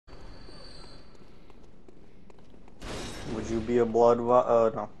Would you be a blood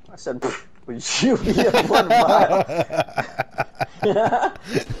vial? No. I said, would you be a blood vial?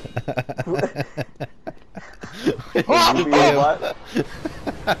 Would you be a vial?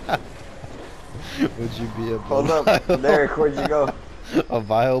 Would you be a Hold blood up. vial? Derek, where'd you go? A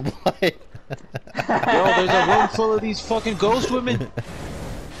vial blight? Yo, there's a room full of these fucking ghost women.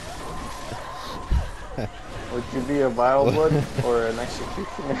 Would you be a vial blood or an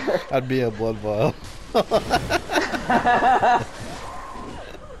executioner? I'd be a blood vial.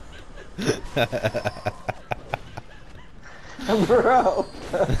 Bro.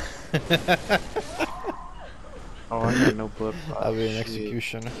 Oh, I got no blood. I'd be an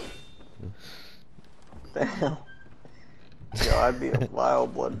executioner. Damn. Yo, I'd be a vial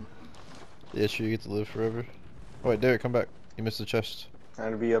blood. Yeah, sure, you get to live forever. Oh, wait, Derek, come back. You missed the chest.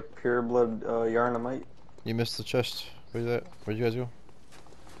 I'd be a pure blood yarnamite. You missed the chest. Where's that? Where'd you guys go?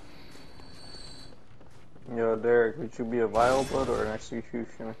 Yo, Derek, would you be a vial blood or an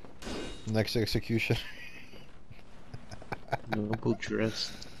executioner? Next execution. Noble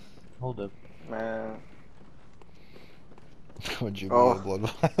dress. Hold up. Man. Would you be Oh, a blood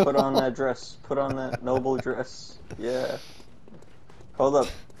vial? put on that dress. Put on that noble dress. Yeah. Hold up.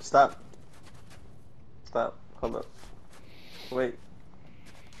 Stop. Stop. Hold up. Wait.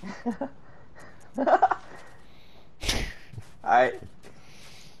 Alright.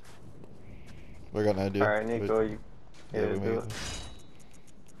 I got an idea. Alright, Nico, Wait. you Yeah, we do made it. it.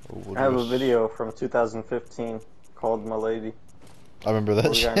 Oh, we'll I have do a this. video from 2015 called My Lady. I remember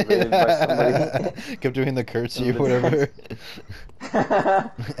that We got invaded by somebody. shit. Kept doing the curtsy In or the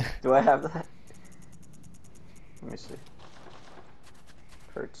whatever. Do I have that? Let me see.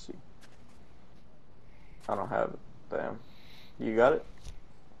 Curtsy. I don't have it. Damn. You got it?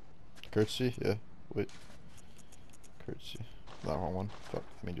 Curtsy? Yeah. Wait. Curtsy. Not wrong one. Fuck.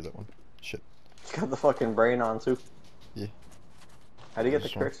 Let me do that one. Shit. You got the fucking brain on too. Yeah. How do you get the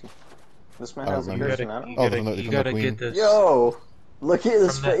This one. curtsy? This man I has a remember. curtsy, I don't. Oh, from the You Queen. gotta get this. Yo! Look at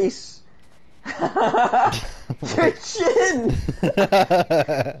his From that- face! Your chin!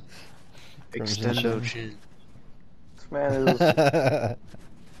 Extendo chin. This man is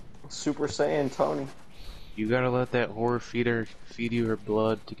Super Saiyan Tony. You gotta let that whore feed you her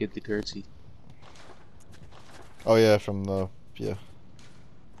blood to get the curtsy. Oh yeah, from the yeah.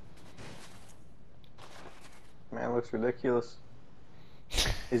 Man looks ridiculous.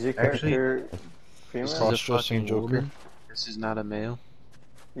 Is your Actually, character This female? is a Cross-dressing fucking Joker. woman. This is not a male.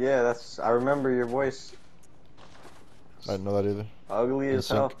 Yeah, that's. I remember your voice. I didn't know that either. Ugly In as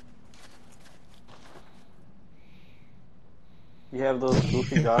hell. sync. You have those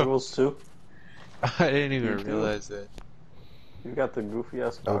goofy goggles too? I didn't even You do? realize that. You got the goofy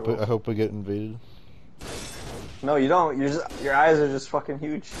ass I goggles. hope we get invaded. No, you don't. You're just. Your eyes are just fucking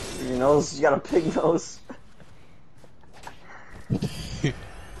huge. Your nose. You got a pig nose.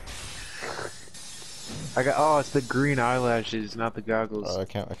 I got. Oh, it's the green eyelashes, not the goggles. I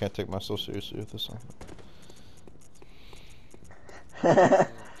can't take myself seriously with this one.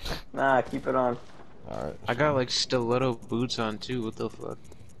 Nah, keep it on. Alright. I got like stiletto boots on too. What the fuck?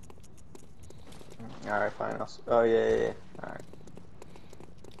 Alright, fine. Oh, yeah. Alright.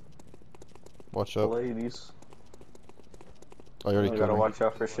 Watch out. Ladies. Oh, you already You killed gotta me. watch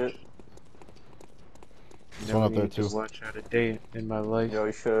out for shit. There's one up there Never too. need to watch out a day in my life. Yo,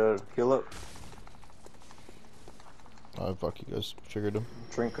 you should heal up. Oh fuck, you guys triggered him.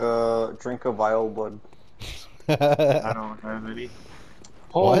 Drink a vial blood. I don't have any.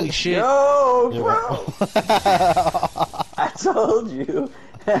 Holy What? shit! Yo, Yeah, bro! I told you.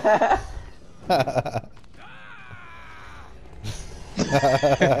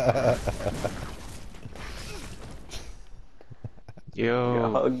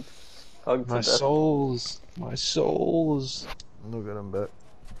 Yo, Hug to my death. my souls. Look at him back.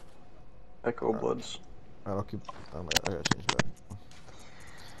 Echo bloods. I'll keep. Oh my god, I gotta change that.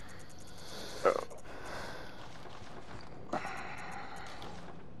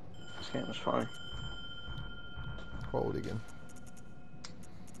 This game is funny. Quality again.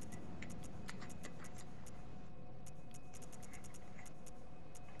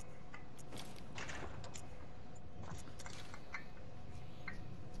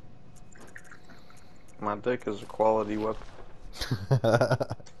 My dick is a quality weapon.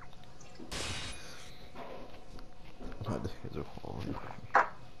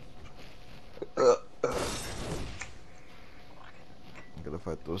 I'm gonna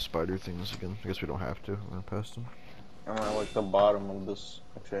fight those spider things again. I guess we don't have to. I'm gonna pass them. I'm at like the bottom of this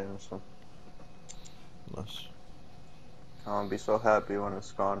exchange, so Nice. I'm gonna be so happy when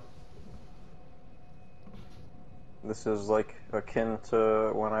it's gone. This is like akin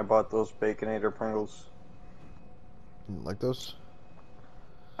to when I bought those Baconator Pringles. You didn't like those?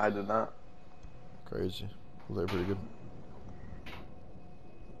 I did not. Crazy. They're pretty good.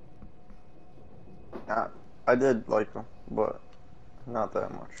 I did like them, but not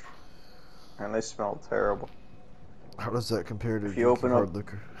that much. And they smelled terrible. How does that compare to If you drinking open hard up,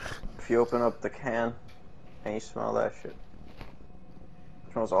 liquor? if you open up the can and you smell that shit,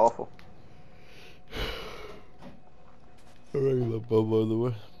 it smells awful. I rang the bell, by the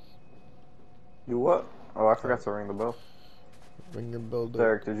way. You what? Oh, I forgot to ring the bell. Ring the bell, dude.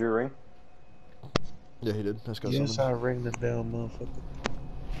 Derek, did you ring? Yeah, he did. Nice guy. Yes, I ring the bell, motherfucker.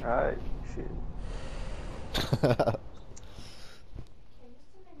 Alright, shit.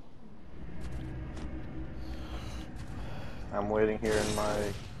 I'm waiting here in my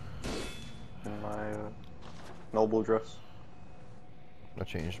noble dress. I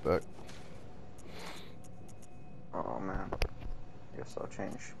changed back. Oh man. Guess I'll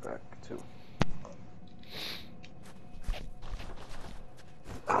change back too.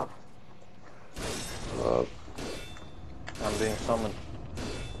 I'm being summoned.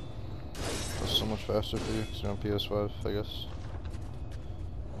 That's so much faster for you because you're on PS5, I guess.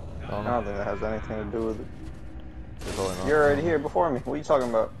 I don't I know. don't think that has anything to do with it. Probably not. You're already here before me. What are you talking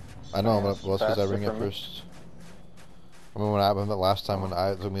about? I know, Saying but well, that's because I faster ring it for me? first. I mean, when I went that last time, when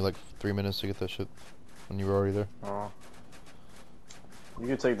it took me like 3 minutes to get that shit, when you were already there. Oh. You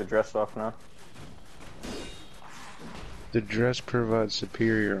can take the dress off now. The dress provides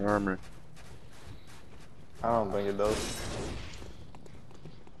superior armor. I don't think it does.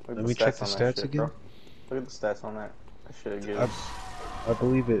 Look Let at me check the on that stats shit, again. bro. Look at the stats on that. That shit gives I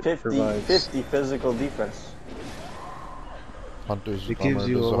believe it 50 provides. physical defense. Hunter's It armor gives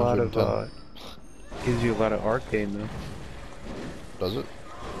you does a lot of 110. gives you a lot of arcane though. Does it?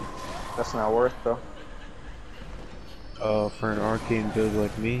 That's not worth though. For an arcane build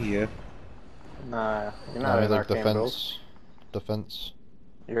like me, yeah. Nah, you're No, not I mean, an like arcane build. defense. Defense.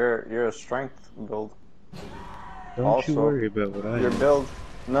 You're a strength build. Don't Also, you worry about what I Your am. build.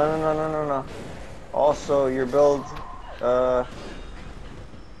 No. Also, your build. The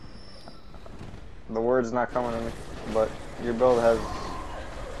word's not coming to me, but your build has.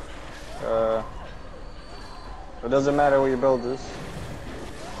 It doesn't matter what your build is.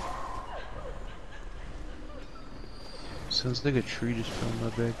 Sounds like a tree just fell in my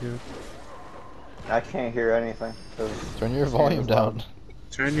backyard. I can't hear anything. Turn your volume down.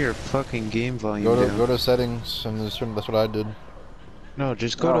 Turn your fucking game volume down. Go to settings and just turn. That's what I did. No,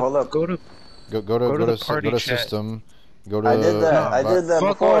 just No, hold up. go to Go the party to chat. system. Go to. I did that. No, I did that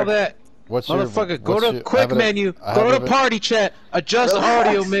fuck before. all that. What's Motherfucker, go what's to your, quick menu, go to party chat, adjust Relax.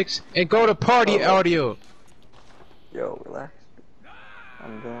 audio mix, and go to party Hold up. audio. Yo, relax.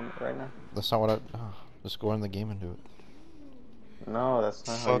 I'm doing it right now. That's not what I. Oh, just go in the game and do it. No, that's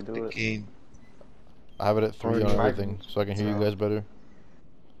not how you Fuck do the it. game. I have it at 3 on Party everything, so I can hear you guys better.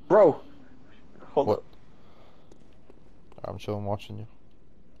 Bro, hold What? up. I'm chilling, watching you.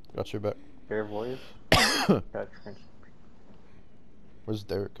 Got your back. Your voice. Gotcha. Where's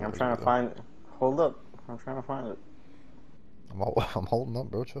Derek? I'm trying to find it. Hold up. I'm trying to find it. I'm holding up,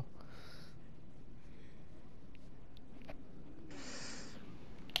 bro. Chill.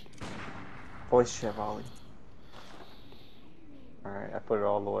 Voice Chevalier. Alright, I put it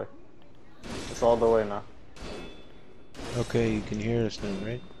all the way. It's all the way now. Okay, you can hear us now,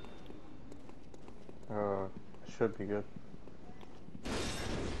 right? It should be good.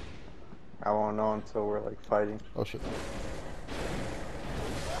 I won't know until we're like fighting. Oh shit.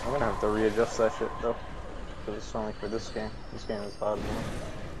 I'm gonna have to readjust that shit though. Because it's only for this game. This game is loud enough.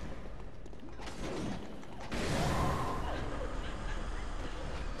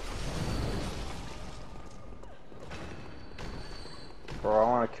 Bro, I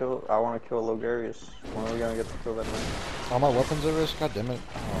wanna kill Logarius. When are we gonna get to kill that man? All my weapons at risk? God damn it.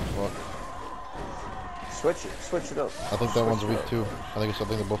 Oh fuck. Switch it up. I think that one's Switch it weak up. too. I think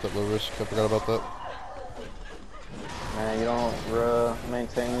they're both at low risk. I forgot about that. Man, you don't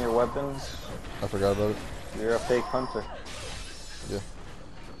maintain your weapons. I forgot about it. You're a fake hunter. Yeah.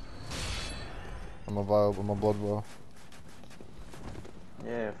 I'm a blood vial.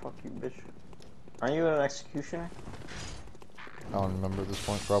 Yeah, fuck you, bitch. Aren't you an executioner? I don't remember at this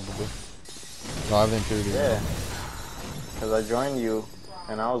point, probably. No, I have the Impurity. Yeah. Because I joined you,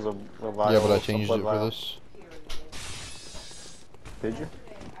 and I was a vial. Yeah, but I a changed blood it for vial. this. Did you?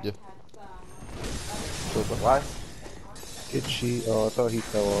 Yeah. Why? Did she? Oh, I thought he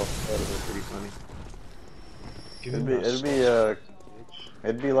fell off. That would have been pretty funny. Give him a switch.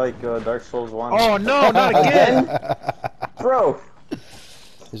 It'd be like Dark Souls 1. Oh no, not again! Bro!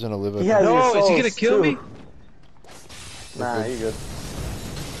 He's gonna live. He has your No, is he gonna souls, kill too. me? Nah, you good.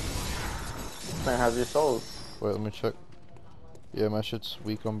 This man has your souls. Wait, let me check. Yeah, my shit's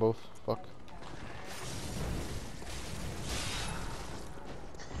weak on both. Fuck.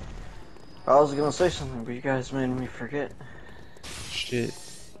 I was gonna say something, but you guys made me forget. Shit.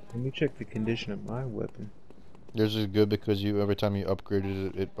 Let me check the condition of my weapon. Yours is good because you every time you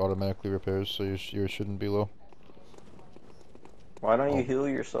upgraded it, it automatically repairs, so yours shouldn't be low. Why don't you Oh. heal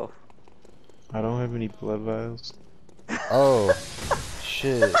yourself? I don't have any blood vials. Oh,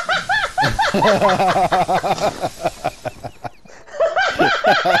 shit.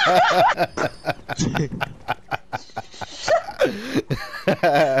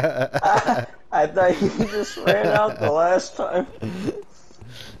 I thought you just ran out the last time.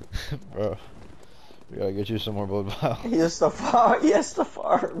 Bro, we gotta get you some more blood vials. He has to farm. He has to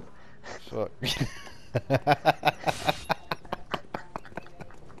farm. Fuck.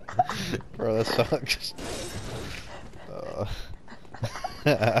 Bro, that sucks.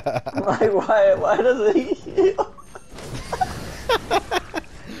 Like, why doesn't he heal?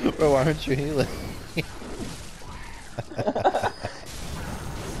 Bro, why aren't you healing?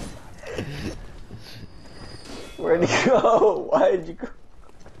 Where'd he go? Why did you go?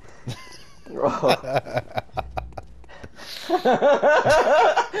 Bro.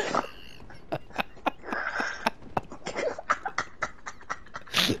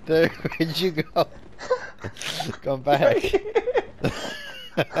 There, where'd you go? Come back. He's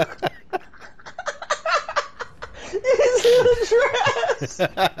in a dress.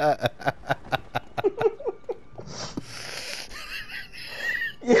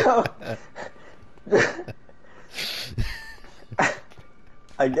 Yo.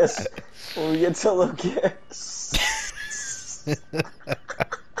 I guess when we get to Lucas.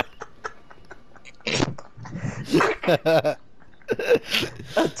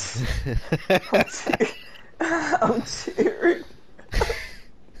 I'm tearing.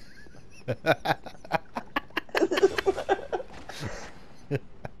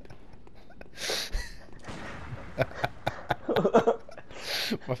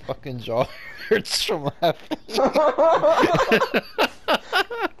 My fucking jaw hurts from laughing.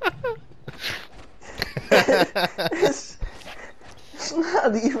 It's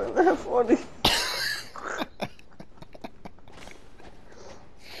not even that funny.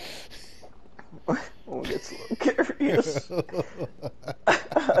 When we get to Lucarius,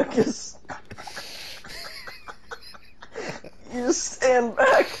 I guess you just stand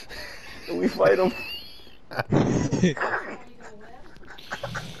back and we fight him.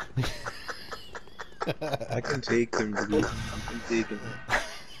 I can take them, dude. I can take them.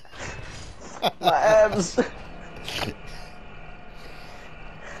 My abs.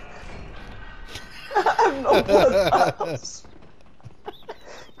 I have no blood vials.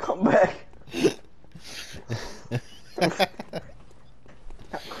 Come back. I'm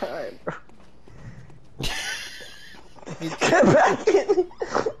crying, bro. Get back in.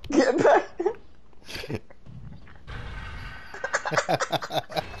 Get back in.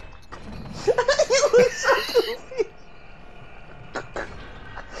 You look so goofy.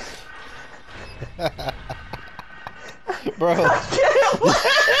 Bro. I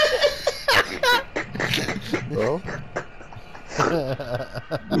can't. Bro?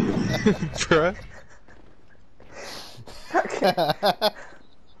 Bruh? I can't.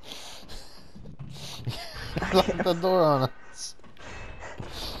 Lock the door on us.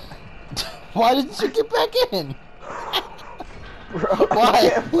 Why didn't you get back in? Bro, Why? I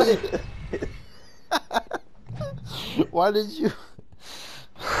can't believe it. Why did you?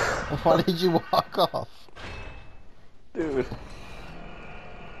 Why did you walk off? Dude.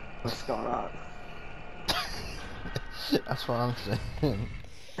 What's going on? That's what I'm saying.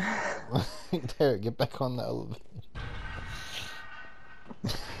 Derek, get back on the elevator.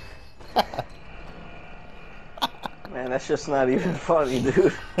 Man, that's just not even funny,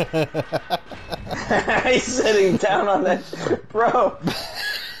 dude. He's sitting down on that. Bro.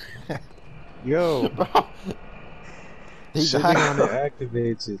 Yo! Bro. He Sitting died. on it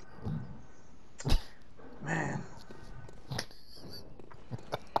activates it. Man.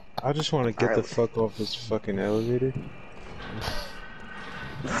 I just want to get the Alright. fuck off this fucking elevator.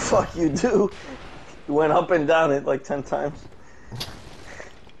 The fuck you do? You went up and down it like 10 times.